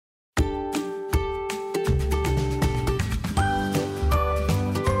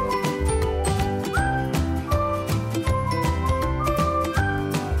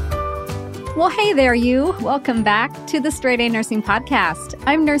Well, hey there, you. Welcome back to the Straight A Nursing Podcast.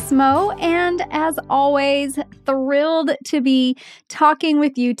 I'm Nurse Mo, and as always, thrilled to be talking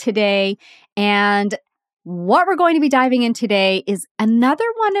with you today. And what we're going to be diving in today is another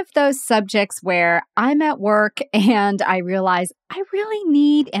one of those subjects where I'm at work and I realize I really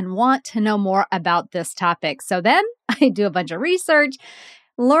need and want to know more about this topic. So then I do a bunch of research,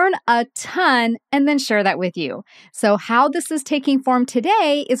 learn a ton, and then share that with you. So how this is taking form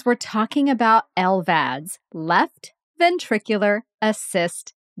today is we're talking about LVADs, left ventricular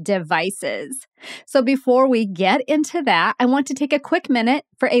assist devices. So before we get into that, I want to take a quick minute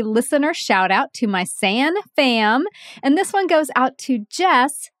for a listener shout out to my SAN fam. And this one goes out to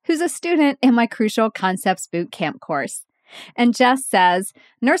Jess, who's a student in my Crucial Concepts Bootcamp course. And Jess says,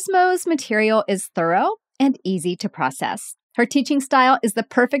 Nurse Mo's material is thorough and easy to process. Her teaching style is the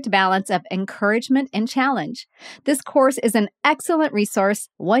perfect balance of encouragement and challenge. This course is an excellent resource,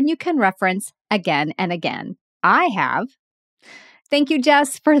 one you can reference again and again. I have. Thank you,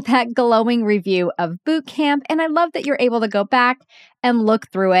 Jess, for that glowing review of Bootcamp, and I love that you're able to go back and look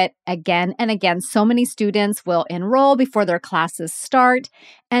through it again and again. So many students will enroll before their classes start,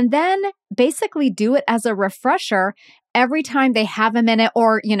 and then basically do it as a refresher every time they have a minute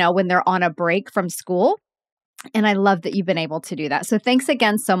or, when they're on a break from school. And I love that you've been able to do that. So thanks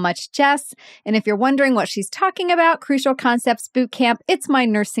again so much, Jess. And if you're wondering what she's talking about, Crucial Concepts Bootcamp, it's my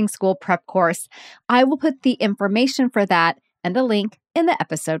nursing school prep course. I will put the information for that and the link in the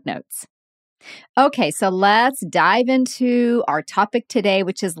episode notes. Okay, so let's dive into our topic today,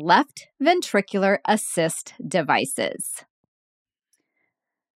 which is left ventricular assist devices.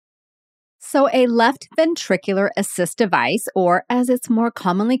 So a left ventricular assist device, or as it's more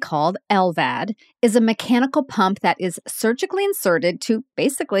commonly called, LVAD, is a mechanical pump that is surgically inserted to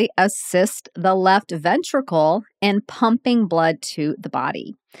basically assist the left ventricle in pumping blood to the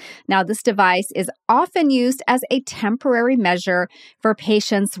body. Now, this device is often used as a temporary measure for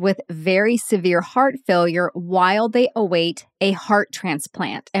patients with very severe heart failure while they await a heart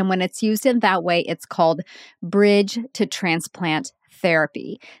transplant. And when it's used in that way, it's called bridge to transplant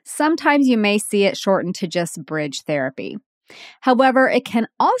therapy. Sometimes you may see it shortened to just bridge therapy. However, it can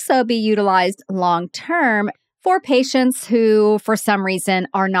also be utilized long-term for patients who, for some reason,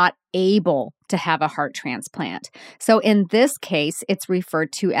 are not able to have a heart transplant. So in this case, it's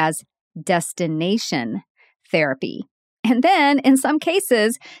referred to as destination therapy. And then in some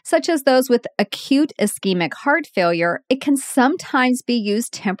cases, such as those with acute ischemic heart failure, it can sometimes be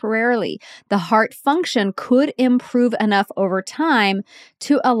used temporarily. The heart function could improve enough over time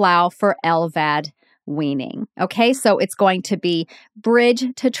to allow for LVAD weaning. Okay, so it's going to be bridge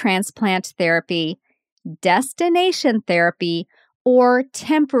to transplant therapy, destination therapy, or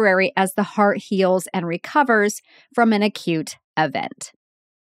temporary as the heart heals and recovers from an acute event.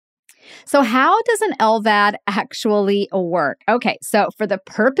 So how does an LVAD actually work? Okay, so for the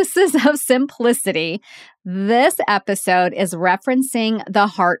purposes of simplicity, this episode is referencing the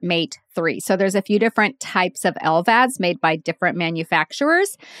HeartMate 3. So there's a few different types of LVADs made by different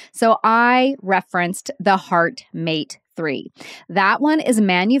manufacturers. So I referenced the HeartMate 3. That one is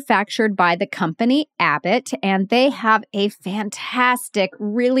manufactured by the company Abbott, and they have a fantastic,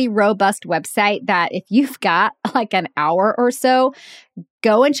 really robust website that if you've got like an hour or so,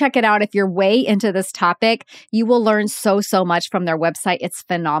 go and check it out. If you're way into this topic, you will learn so much from their website. It's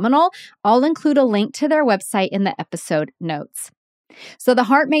phenomenal. I'll include a link to their website in the episode notes. So the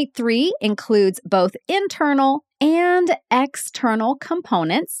HeartMate 3 includes both internal and external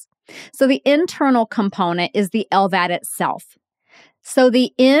components. So the internal component is the LVAD itself. So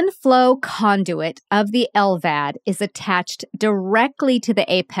the inflow conduit of the LVAD is attached directly to the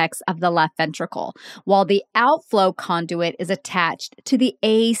apex of the left ventricle, while the outflow conduit is attached to the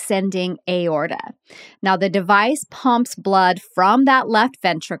ascending aorta. Now, the device pumps blood from that left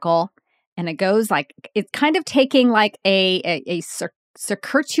ventricle, and it goes like, it's kind of taking like a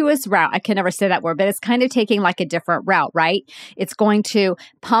circuitous route. I can never say that word, but it's kind of taking like a different route, right? It's going to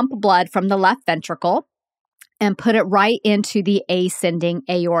pump blood from the left ventricle and put it right into the ascending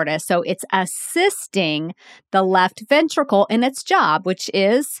aorta. So it's assisting the left ventricle in its job, which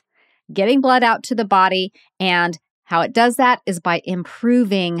is getting blood out to the body. And how it does that is by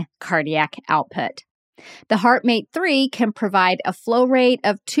improving cardiac output. The HeartMate 3 can provide a flow rate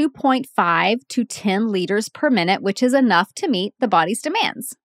of 2.5 to 10 liters per minute, which is enough to meet the body's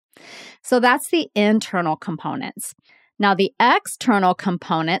demands. So that's the internal components. Now, the external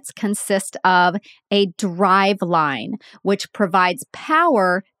components consist of a drive line, which provides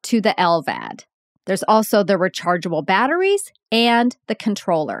power to the LVAD. There's also the rechargeable batteries and the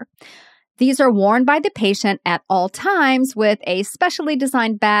controller. These are worn by the patient at all times with a specially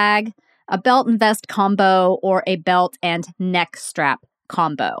designed bag, a belt and vest combo, or a belt and neck strap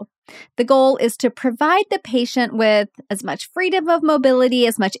combo. The goal is to provide the patient with as much freedom of mobility,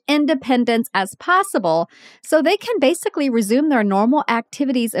 as much independence as possible, so they can basically resume their normal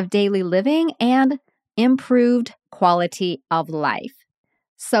activities of daily living and improved quality of life.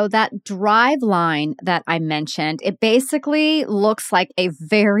 So that drive line that I mentioned, it basically looks like a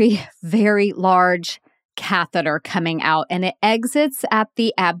very, very large catheter coming out, and it exits at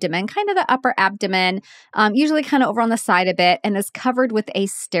the abdomen, kind of the upper abdomen, usually kind of over on the side a bit, and is covered with a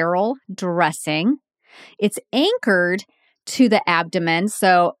sterile dressing. It's anchored to the abdomen,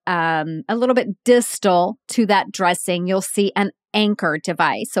 so a little bit distal to that dressing, you'll see an anchor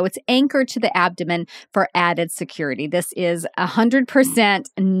device. So it's anchored to the abdomen for added security. This is 100%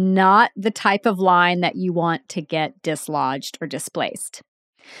 not the type of line that you want to get dislodged or displaced.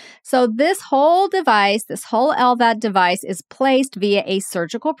 So this whole device, this whole LVAD device is placed via a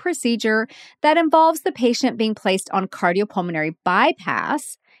surgical procedure that involves the patient being placed on cardiopulmonary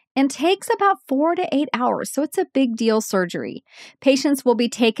bypass and takes about 4 to 8 hours. So it's a big deal surgery. Patients will be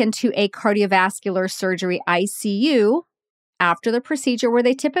taken to a cardiovascular surgery ICU after the procedure, where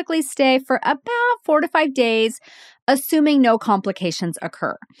they typically stay for about 4 to 5 days, assuming no complications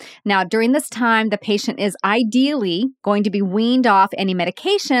occur. Now, during this time, the patient is ideally going to be weaned off any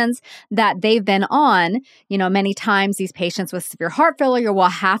medications that they've been on. Many times these patients with severe heart failure will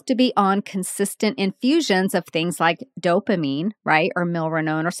have to be on consistent infusions of things like dopamine, right, or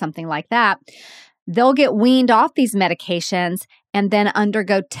milrinone or something like that. They'll get weaned off these medications and then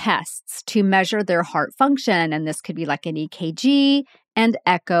undergo tests to measure their heart function. And this could be like an EKG and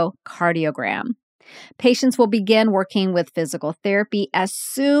echocardiogram. Patients will begin working with physical therapy as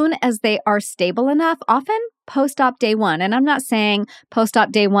soon as they are stable enough, often post-op day 1. And I'm not saying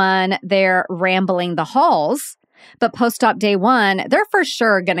post-op day 1, they're rambling the halls, but post-op day 1, they're for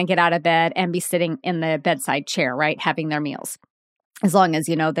sure going to get out of bed and be sitting in the bedside chair, right, having their meals, as long as,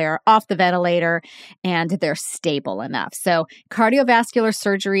 they're off the ventilator and they're stable enough. So cardiovascular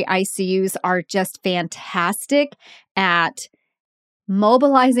surgery ICUs are just fantastic at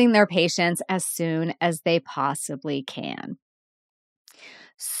mobilizing their patients as soon as they possibly can.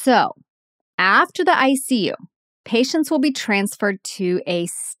 So after the ICU, patients will be transferred to a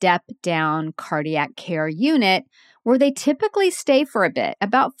step-down cardiac care unit where they typically stay for a bit,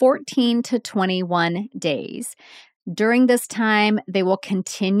 about 14 to 21 days. During this time, they will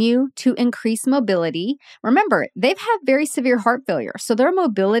continue to increase mobility. Remember, they've had very severe heart failure, so their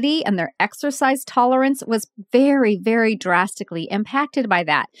mobility and their exercise tolerance was very, very drastically impacted by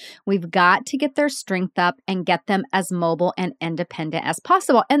that. We've got to get their strength up and get them as mobile and independent as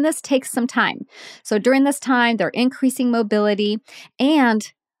possible, and this takes some time. So during this time, they're increasing mobility and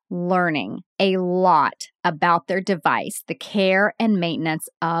learning a lot about their device, the care and maintenance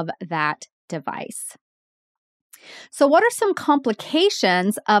of that device. So what are some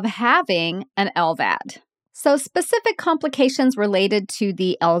complications of having an LVAD? So specific complications related to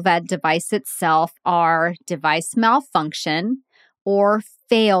the LVAD device itself are device malfunction or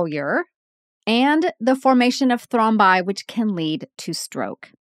failure and the formation of thrombi, which can lead to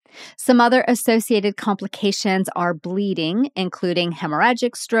stroke. Some other associated complications are bleeding, including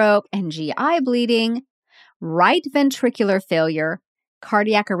hemorrhagic stroke and GI bleeding, right ventricular failure,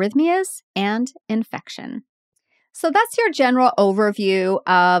 cardiac arrhythmias, and infection. So that's your general overview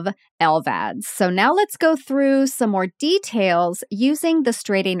of LVADs. So now let's go through some more details using the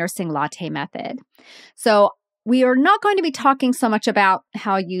straight A nursing latte method. So we are not going to be talking so much about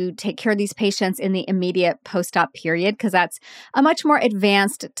how you take care of these patients in the immediate post-op period, because that's a much more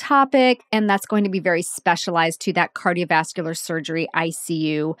advanced topic, and that's going to be very specialized to that cardiovascular surgery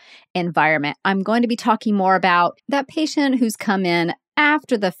ICU environment. I'm going to be talking more about that patient who's come in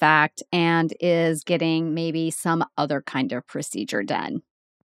after the fact and is getting maybe some other kind of procedure done,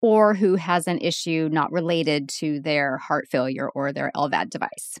 or who has an issue not related to their heart failure or their LVAD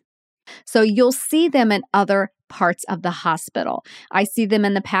device. So you'll see them in other parts of the hospital. I see them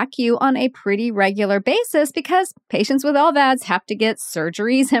in the PACU on a pretty regular basis because patients with LVADs have to get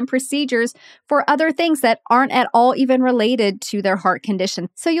surgeries and procedures for other things that aren't at all even related to their heart condition.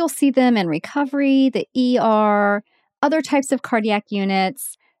 So you'll see them in recovery, the ER, other types of cardiac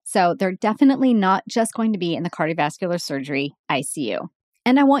units. So they're definitely not just going to be in the cardiovascular surgery ICU.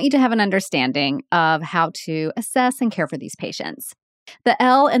 And I want you to have an understanding of how to assess and care for these patients. The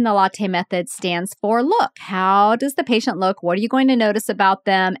L in the latte method stands for look. How does the patient look? What are you going to notice about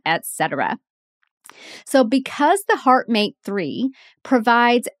them, etc.? So, because the HeartMate 3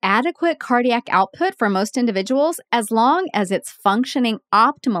 provides adequate cardiac output for most individuals, as long as it's functioning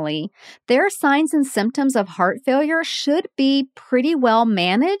optimally, their signs and symptoms of heart failure should be pretty well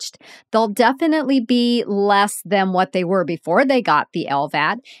managed. They'll definitely be less than what they were before they got the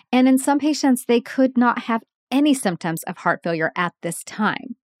LVAD. And in some patients, they could not have any symptoms of heart failure at this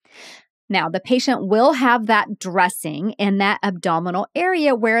time. Now, the patient will have that dressing in that abdominal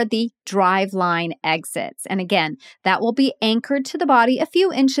area where the drive line exits. And again, that will be anchored to the body a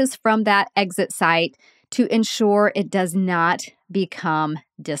few inches from that exit site to ensure it does not become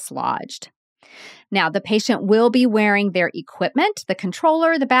dislodged. Now, the patient will be wearing their equipment, the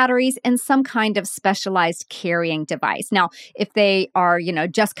controller, the batteries, and some kind of specialized carrying device. Now, if they are,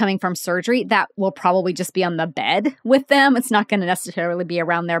 just coming from surgery, that will probably just be on the bed with them. It's not going to necessarily be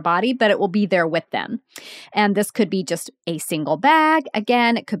around their body, but it will be there with them. And this could be just a single bag.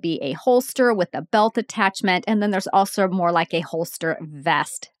 Again, it could be a holster with a belt attachment. And then there's also more like a holster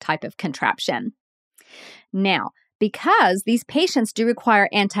vest type of contraption. Now, because these patients do require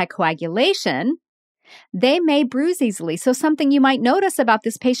anticoagulation, they may bruise easily. So something you might notice about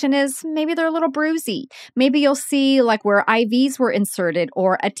this patient is maybe they're a little bruisey. Maybe you'll see like where IVs were inserted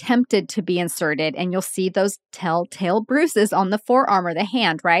or attempted to be inserted, and you'll see those telltale bruises on the forearm or the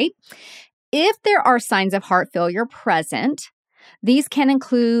hand, right? If there are signs of heart failure present, these can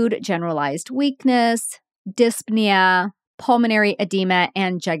include generalized weakness, dyspnea, pulmonary edema,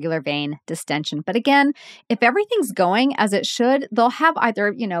 and jugular vein distension. But again, if everything's going as it should, they'll have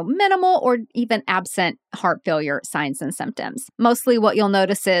either, minimal or even absent heart failure signs and symptoms. Mostly what you'll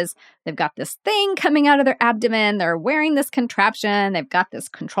notice is they've got this thing coming out of their abdomen, they're wearing this contraption, they've got this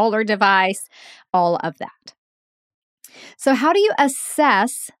controller device, all of that. So how do you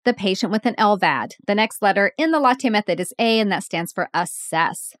assess the patient with an LVAD? The next letter in the latte method is A, and that stands for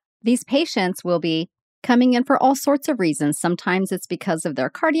assess. These patients will be coming in for all sorts of reasons. Sometimes it's because of their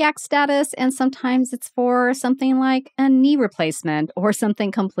cardiac status, and sometimes it's for something like a knee replacement or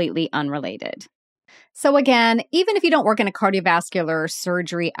something completely unrelated. So again, even if you don't work in a cardiovascular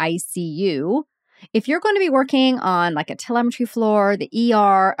surgery ICU, if you're going to be working on like a telemetry floor, the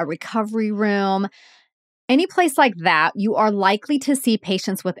ER, a recovery room, any place like that, you are likely to see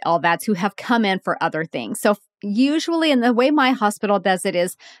patients with LVADs who have come in for other things. So usually, and the way my hospital does it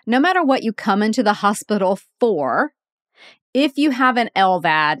is, no matter what you come into the hospital for, if you have an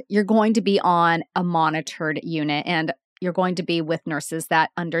LVAD, you're going to be on a monitored unit, and you're going to be with nurses that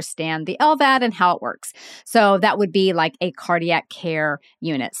understand the LVAD and how it works. So that would be like a cardiac care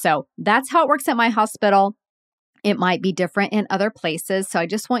unit. So that's how it works at my hospital. It might be different in other places. So I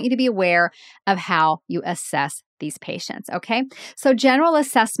just want you to be aware of how you assess these patients, okay? So general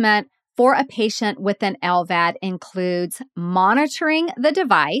assessment for a patient with an LVAD includes monitoring the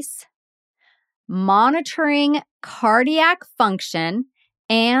device, monitoring cardiac function,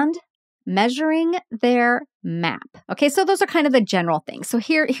 and measuring their map. Okay, so those are kind of the general things. So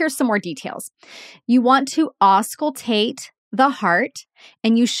here's some more details. You want to auscultate the heart,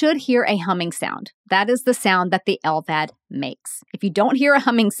 and you should hear a humming sound. That is the sound that the LVAD makes. If you don't hear a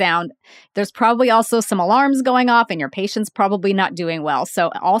humming sound, there's probably also some alarms going off and your patient's probably not doing well. So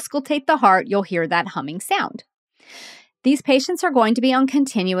auscultate the heart, you'll hear that humming sound. These patients are going to be on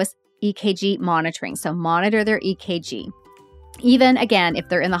continuous EKG monitoring, so monitor their EKG. Even, again, if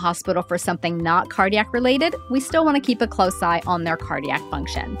they're in the hospital for something not cardiac related, we still want to keep a close eye on their cardiac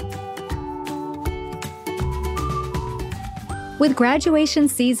function. With graduation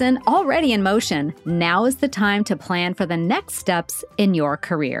season already in motion, now is the time to plan for the next steps in your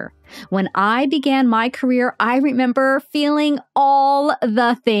career. When I began my career, I remember feeling all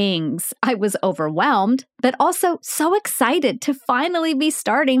the things. I was overwhelmed, but also so excited to finally be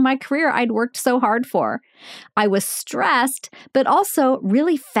starting my career I'd worked so hard for. I was stressed, but also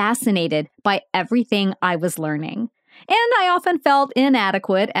really fascinated by everything I was learning. And I often felt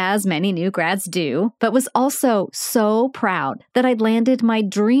inadequate, as many new grads do, but was also so proud that I'd landed my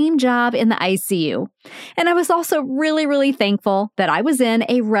dream job in the ICU. And I was also really, really thankful that I was in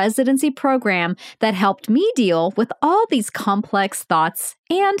a residency program that helped me deal with all these complex thoughts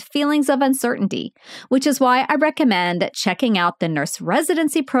and feelings of uncertainty, which is why I recommend checking out the nurse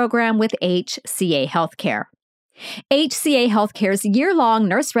residency program with HCA Healthcare. HCA Healthcare's year-long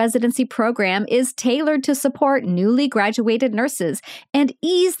nurse residency program is tailored to support newly graduated nurses and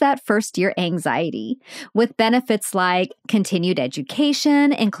ease that first-year anxiety, with benefits like continued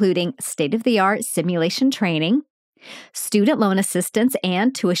education, including state-of-the-art simulation training, student loan assistance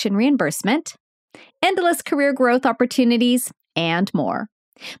and tuition reimbursement, endless career growth opportunities, and more.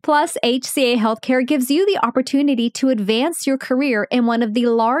 Plus, HCA Healthcare gives you the opportunity to advance your career in one of the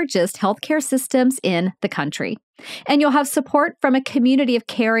largest healthcare systems in the country. And you'll have support from a community of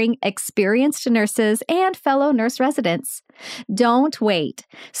caring, experienced nurses and fellow nurse residents. Don't wait.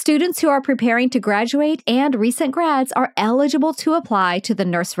 Students who are preparing to graduate and recent grads are eligible to apply to the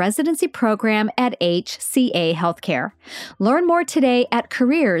nurse residency program at HCA Healthcare. Learn more today at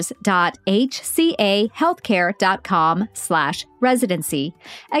careers.hcahealthcare.com/residency.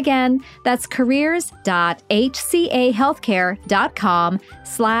 Again, that's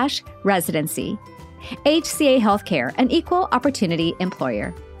careers.hcahealthcare.com/residency. HCA Healthcare, an equal opportunity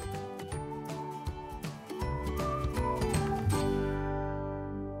employer.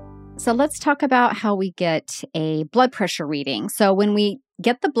 So let's talk about how we get a blood pressure reading. So when we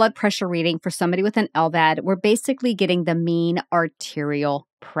get the blood pressure reading for somebody with an LVAD, we're basically getting the mean arterial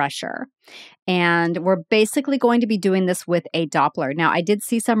pressure. And we're basically going to be doing this with a Doppler. Now, I did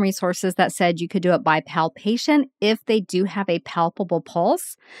see some resources that said you could do it by palpation if they do have a palpable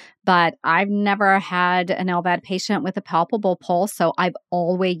pulse, but I've never had an LVAD patient with a palpable pulse, so I've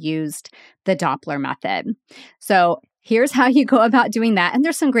always used the Doppler method. So here's how you go about doing that. And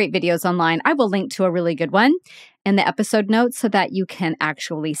there's some great videos online. I will link to a really good one in the episode notes so that you can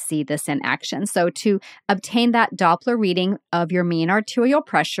actually see this in action. So to obtain that Doppler reading of your mean arterial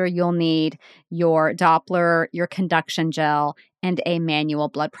pressure, you'll need your Doppler, your conduction gel, and a manual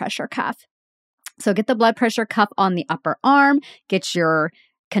blood pressure cuff. So get the blood pressure cuff on the upper arm, get your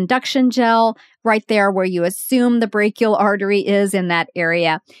conduction gel right there where you assume the brachial artery is in that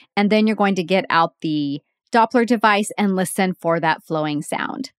area. And then you're going to get out the Doppler device and listen for that flowing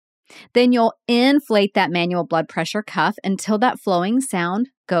sound. Then you'll inflate that manual blood pressure cuff until that flowing sound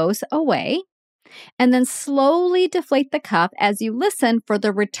goes away, and then slowly deflate the cuff as you listen for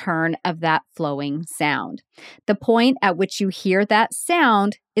the return of that flowing sound. The point at which you hear that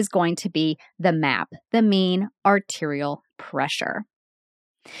sound is going to be the MAP, the mean arterial pressure.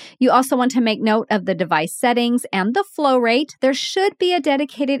 You also want to make note of the device settings and the flow rate. There should be a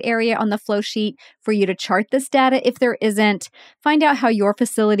dedicated area on the flow sheet for you to chart this data. If there isn't, find out how your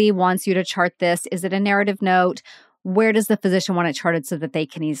facility wants you to chart this. Is it a narrative note? Where does the physician want it charted so that they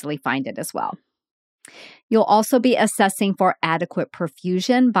can easily find it as well? You'll also be assessing for adequate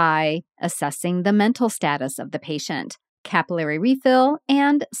perfusion by assessing the mental status of the patient, capillary refill,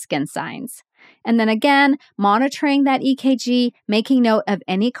 and skin signs. And then again, monitoring that EKG, making note of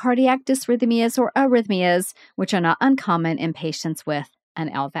any cardiac dysrhythmias or arrhythmias, which are not uncommon in patients with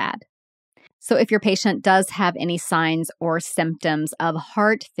an LVAD. So if your patient does have any signs or symptoms of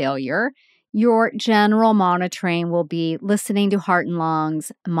heart failure, your general monitoring will be listening to heart and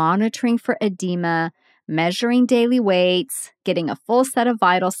lungs, monitoring for edema, measuring daily weights, getting a full set of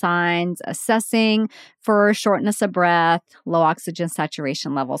vital signs, assessing for shortness of breath, low oxygen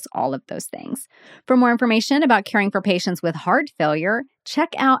saturation levels, all of those things. For more information about caring for patients with heart failure, check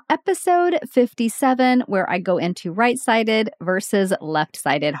out episode 57, where I go into right-sided versus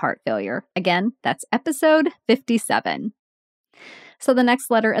left-sided heart failure. Again, that's episode 57. So the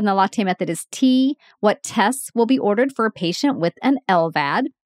next letter in the latte method is T. What tests will be ordered for a patient with an LVAD?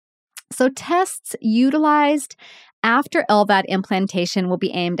 So tests utilized after LVAD implantation will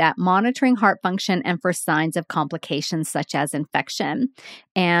be aimed at monitoring heart function and for signs of complications such as infection.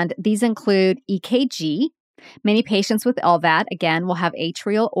 And these include EKG. Many patients with LVAD, again, will have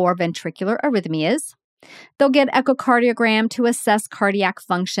atrial or ventricular arrhythmias. They'll get echocardiogram to assess cardiac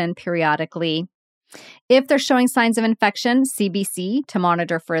function periodically. If they're showing signs of infection, CBC to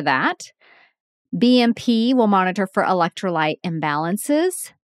monitor for that. BMP will monitor for electrolyte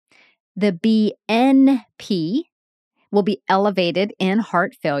imbalances. The BNP will be elevated in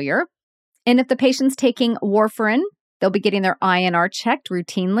heart failure. And if the patient's taking warfarin, they'll be getting their INR checked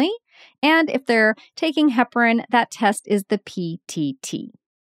routinely. And if they're taking heparin, that test is the PTT.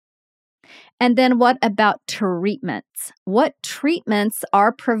 And then what about treatments? What treatments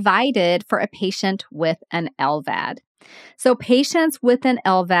are provided for a patient with an LVAD? So patients with an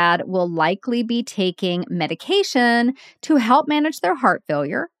LVAD will likely be taking medication to help manage their heart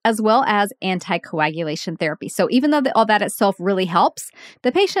failure, as well as anticoagulation therapy. So even though the LVAD itself really helps,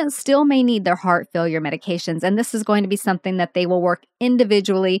 the patient still may need their heart failure medications. And this is going to be something that they will work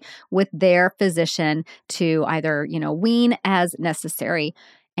individually with their physician to either, wean as necessary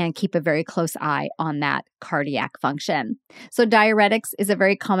and keep a very close eye on that cardiac function. So diuretics is a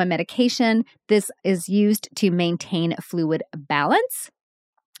very common medication. This is used to maintain fluid balance.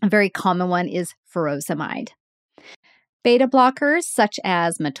 A very common one is furosemide. Beta blockers such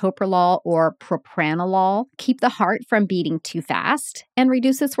as metoprolol or propranolol keep the heart from beating too fast and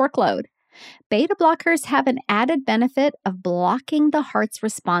reduce its workload. Beta blockers have an added benefit of blocking the heart's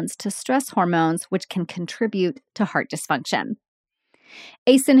response to stress hormones, which can contribute to heart dysfunction.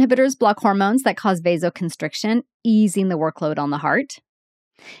 ACE inhibitors block hormones that cause vasoconstriction, easing the workload on the heart.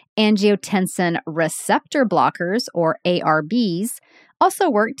 Angiotensin receptor blockers, or ARBs, also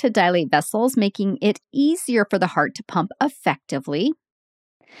work to dilate vessels, making it easier for the heart to pump effectively.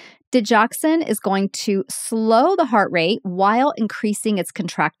 Digoxin is going to slow the heart rate while increasing its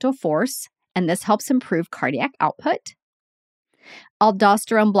contractile force, and this helps improve cardiac output.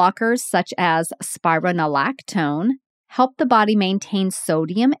 Aldosterone blockers, such as spironolactone, help the body maintain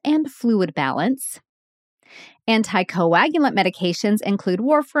sodium and fluid balance. Anticoagulant medications include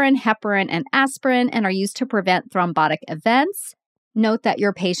warfarin, heparin, and aspirin and are used to prevent thrombotic events. Note that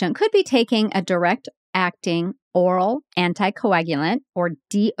your patient could be taking a direct-acting oral anticoagulant, or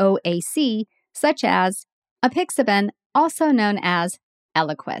DOAC, such as apixaban, also known as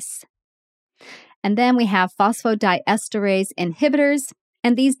Eliquis. And then we have phosphodiesterase inhibitors,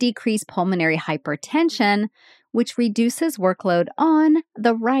 and these decrease pulmonary hypertension, which reduces workload on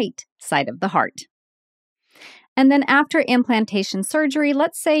the right side of the heart. And then after implantation surgery,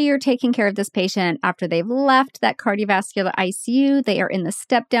 let's say you're taking care of this patient after they've left that cardiovascular ICU, they are in the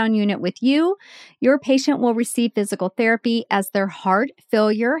step-down unit with you. Your patient will receive physical therapy as their heart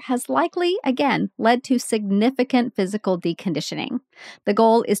failure has likely, again, led to significant physical deconditioning. The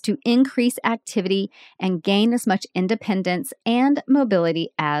goal is to increase activity and gain as much independence and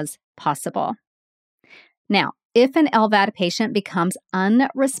mobility as possible. Now, if an LVAD patient becomes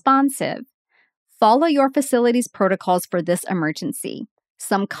unresponsive, follow your facility's protocols for this emergency.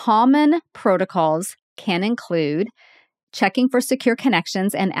 Some common protocols can include checking for secure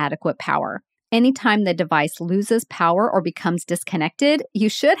connections and adequate power. Anytime the device loses power or becomes disconnected, you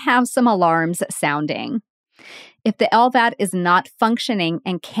should have some alarms sounding. If the LVAD is not functioning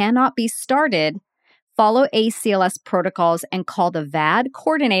and cannot be started, follow ACLS protocols and call the VAD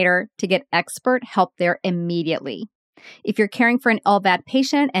coordinator to get expert help there immediately. If you're caring for an LVAD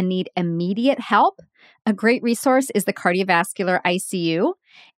patient and need immediate help, a great resource is the cardiovascular ICU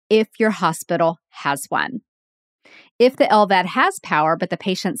if your hospital has one. If the LVAD has power, but the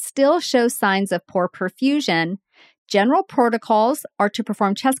patient still shows signs of poor perfusion, general protocols are to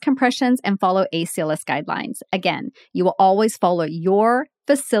perform chest compressions and follow ACLS guidelines. Again, you will always follow your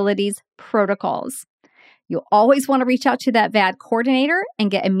facility's protocols. You'll always want to reach out to that VAD coordinator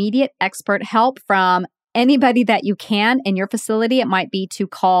and get immediate expert help from anybody that you can in your facility. It might be to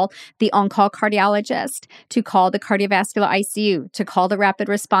call the on-call cardiologist, to call the cardiovascular ICU, to call the rapid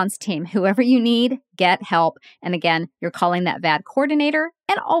response team. Whoever you need, get help. And again, you're calling that VAD coordinator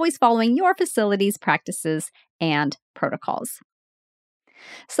and always following your facility's practices and protocols.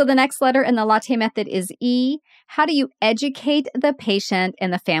 So the next letter in the latte method is E. How do you educate the patient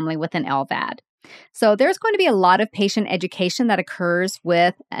and the family with an LVAD? So there's going to be a lot of patient education that occurs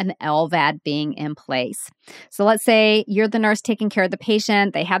with an LVAD being in place. So let's say you're the nurse taking care of the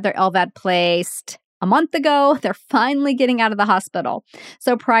patient. They have their LVAD placed a month ago. They're finally getting out of the hospital.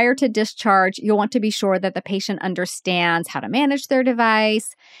 So prior to discharge, you'll want to be sure that the patient understands how to manage their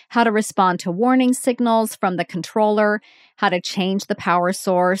device, how to respond to warning signals from the controller, how to change the power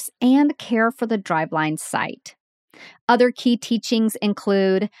source, and care for the driveline site. Other key teachings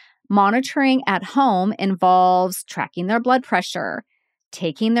include monitoring at home involves tracking their blood pressure,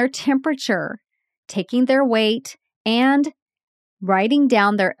 taking their temperature, taking their weight, and writing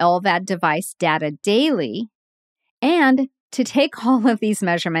down their LVAD device data daily, and to take all of these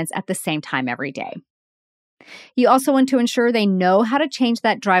measurements at the same time every day. You also want to ensure they know how to change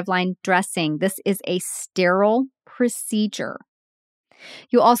that driveline dressing. This is a sterile procedure.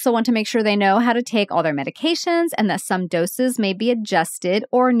 You also want to make sure they know how to take all their medications and that some doses may be adjusted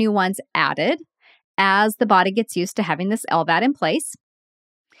or new ones added as the body gets used to having this LVAD in place.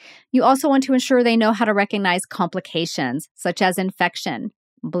 You also want to ensure they know how to recognize complications such as infection,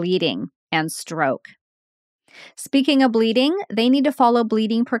 bleeding, and stroke. Speaking of bleeding, they need to follow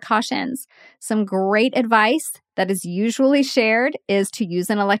bleeding precautions. Some great advice that is usually shared is to use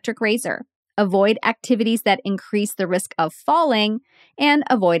an electric razor. Avoid activities that increase the risk of falling, and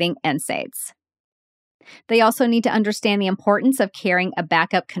avoiding NSAIDs. They also need to understand the importance of carrying a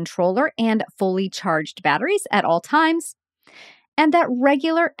backup controller and fully charged batteries at all times, and that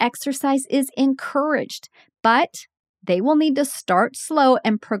regular exercise is encouraged, but they will need to start slow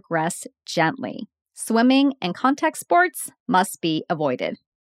and progress gently. Swimming and contact sports must be avoided.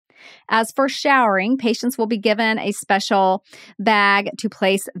 As for showering, patients will be given a special bag to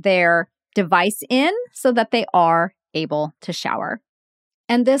place their device in so that they are able to shower.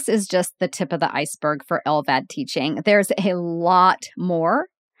 And this is just the tip of the iceberg for LVAD teaching. There's a lot more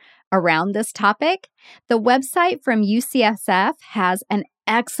around this topic, the website from UCSF has an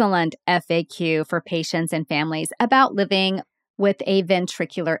excellent FAQ for patients and families about living with a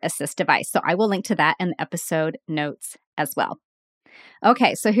ventricular assist device. So I will link to that in the episode notes as well.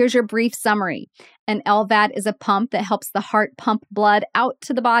 Okay, so here's your brief summary. An LVAD is a pump that helps the heart pump blood out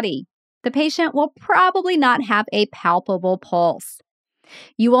to the body. The patient will probably not have a palpable pulse.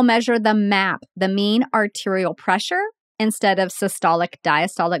 You will measure the MAP, the mean arterial pressure, instead of systolic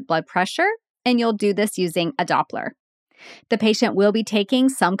diastolic blood pressure, and you'll do this using a Doppler. The patient will be taking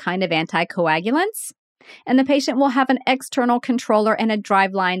some kind of anticoagulants, and the patient will have an external controller and a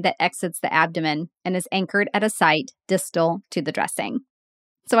drive line that exits the abdomen and is anchored at a site distal to the dressing.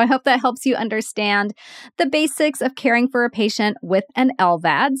 So I hope that helps you understand the basics of caring for a patient with an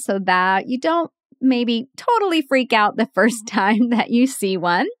LVAD so that you don't maybe totally freak out the first time that you see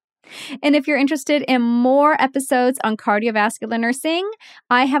one. And if you're interested in more episodes on cardiovascular nursing,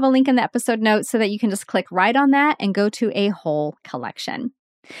 I have a link in the episode notes so that you can just click right on that and go to a whole collection.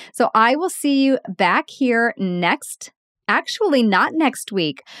 So I will see you back here actually not next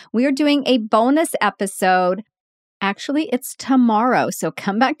week. We are doing a bonus episode. Actually, it's tomorrow. So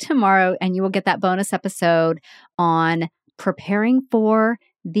come back tomorrow and you will get that bonus episode on preparing for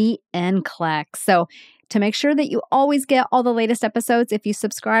the NCLEX. So to make sure that you always get all the latest episodes, if you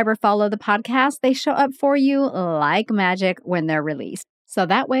subscribe or follow the podcast, they show up for you like magic when they're released. So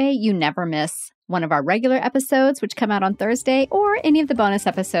that way you never miss one of our regular episodes, which come out on Thursday, or any of the bonus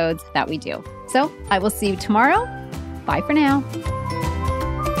episodes that we do. So I will see you tomorrow. Bye for now.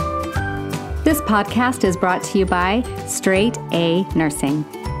 This podcast is brought to you by Straight A Nursing.